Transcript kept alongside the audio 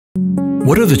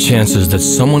What are the chances that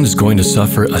someone is going to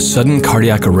suffer a sudden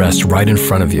cardiac arrest right in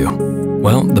front of you?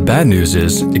 Well, the bad news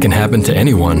is it can happen to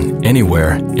anyone,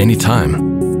 anywhere,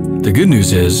 anytime. The good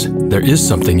news is there is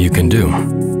something you can do.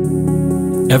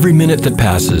 Every minute that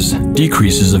passes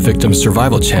decreases a victim's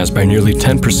survival chance by nearly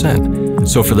 10%.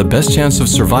 So for the best chance of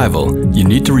survival, you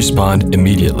need to respond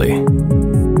immediately.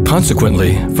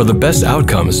 Consequently, for the best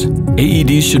outcomes,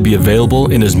 AEDs should be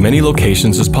available in as many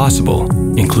locations as possible,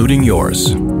 including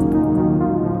yours.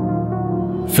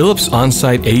 Philips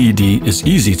Onsite AED is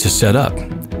easy to set up.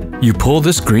 You pull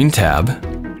this green tab.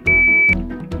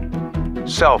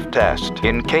 Self-test.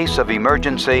 In case of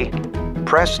emergency,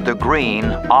 press the green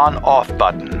on-off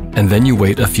button. And then you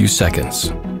wait a few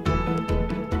seconds.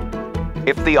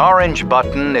 If the orange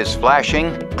button is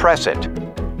flashing, press it.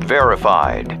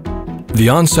 Verified. The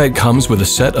Onsite comes with a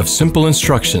set of simple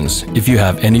instructions if you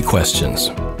have any questions.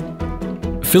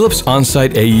 Philips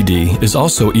Onsite AED is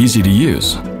also easy to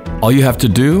use. All you have to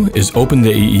do is open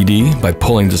the AED by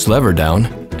pulling this lever down,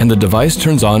 and the device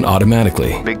turns on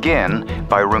automatically. Begin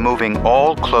by removing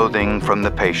all clothing from the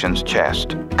patient's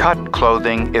chest. Cut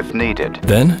clothing if needed.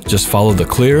 Then, just follow the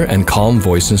clear and calm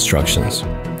voice instructions.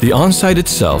 The Onsite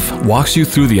itself walks you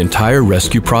through the entire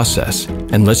rescue process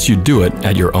and lets you do it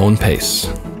at your own pace.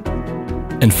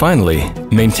 And finally,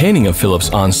 maintaining a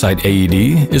Philips Onsite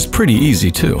AED is pretty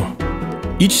easy too.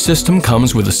 Each system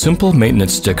comes with a simple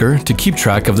maintenance sticker to keep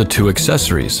track of the two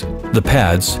accessories, the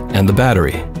pads and the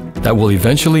battery, that will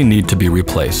eventually need to be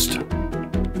replaced.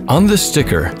 On this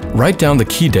sticker, write down the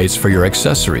key dates for your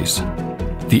accessories,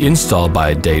 the install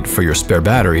by date for your spare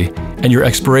battery, and your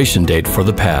expiration date for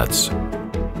the pads.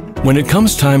 When it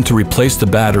comes time to replace the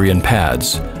battery and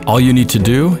pads, all you need to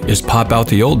do is pop out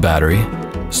the old battery,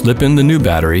 slip in the new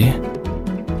battery,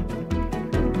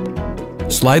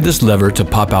 slide this lever to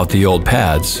pop out the old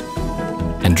pads,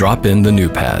 and drop in the new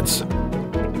pads.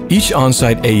 Each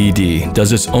Onsite AED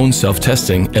does its own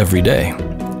self-testing every day.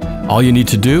 All you need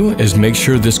to do is make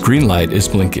sure this green light is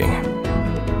blinking.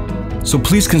 So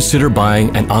please consider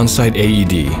buying an Onsite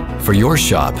AED for your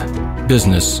shop,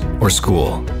 business, or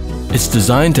school. It's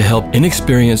designed to help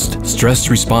inexperienced, stressed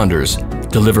responders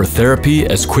deliver therapy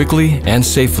as quickly and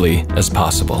safely as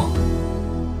possible.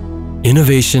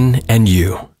 Innovation and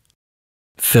you.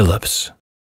 Philips.